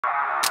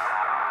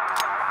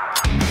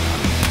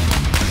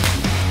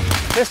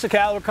Pistol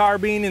caliber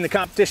carbine in the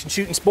competition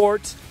shooting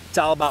sports, it's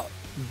all about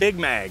big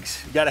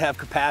mags. You gotta have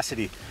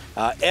capacity.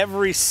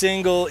 Every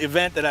single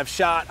event that I've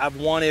shot, I've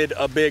wanted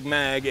a big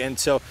mag, and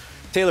so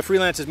Taylor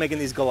Freelance is making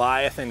these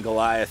Goliath and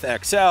Goliath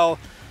XL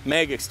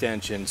mag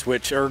extensions,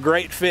 which are a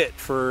great fit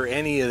for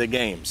any of the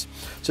games.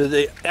 So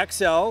the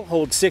XL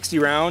holds 60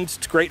 rounds.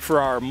 It's great for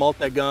our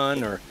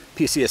multi-gun or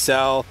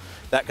PCSL,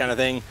 that kind of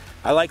thing.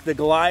 I like the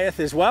Goliath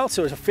as well,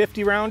 so it's a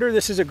 50 rounder.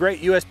 This is a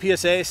great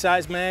USPSA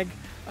size mag.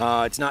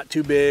 It's not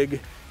too big,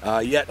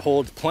 yet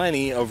holds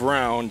plenty of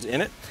rounds in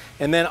it.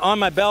 And then on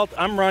my belt,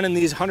 I'm running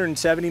these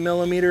 170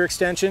 millimeter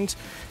extensions,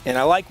 and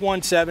I like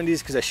 170s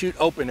because I shoot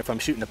open if I'm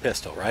shooting a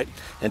pistol, right?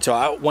 And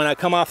so when I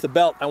come off the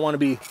belt, I want to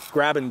be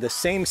grabbing the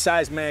same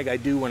size mag I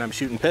do when I'm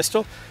shooting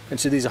pistol, and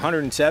so these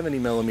 170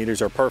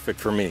 millimeters are perfect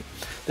for me.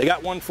 They got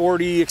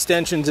 140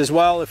 extensions as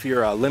well if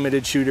you're a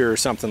limited shooter or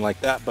something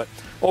like that, but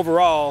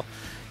overall,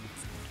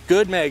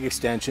 good mag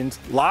extensions,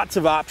 lots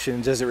of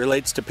options as it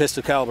relates to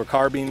pistol caliber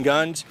carbine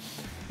guns.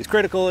 It's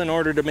critical in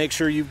order to make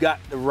sure you've got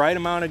the right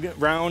amount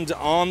of rounds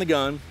on the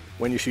gun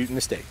when you're shooting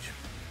the stage.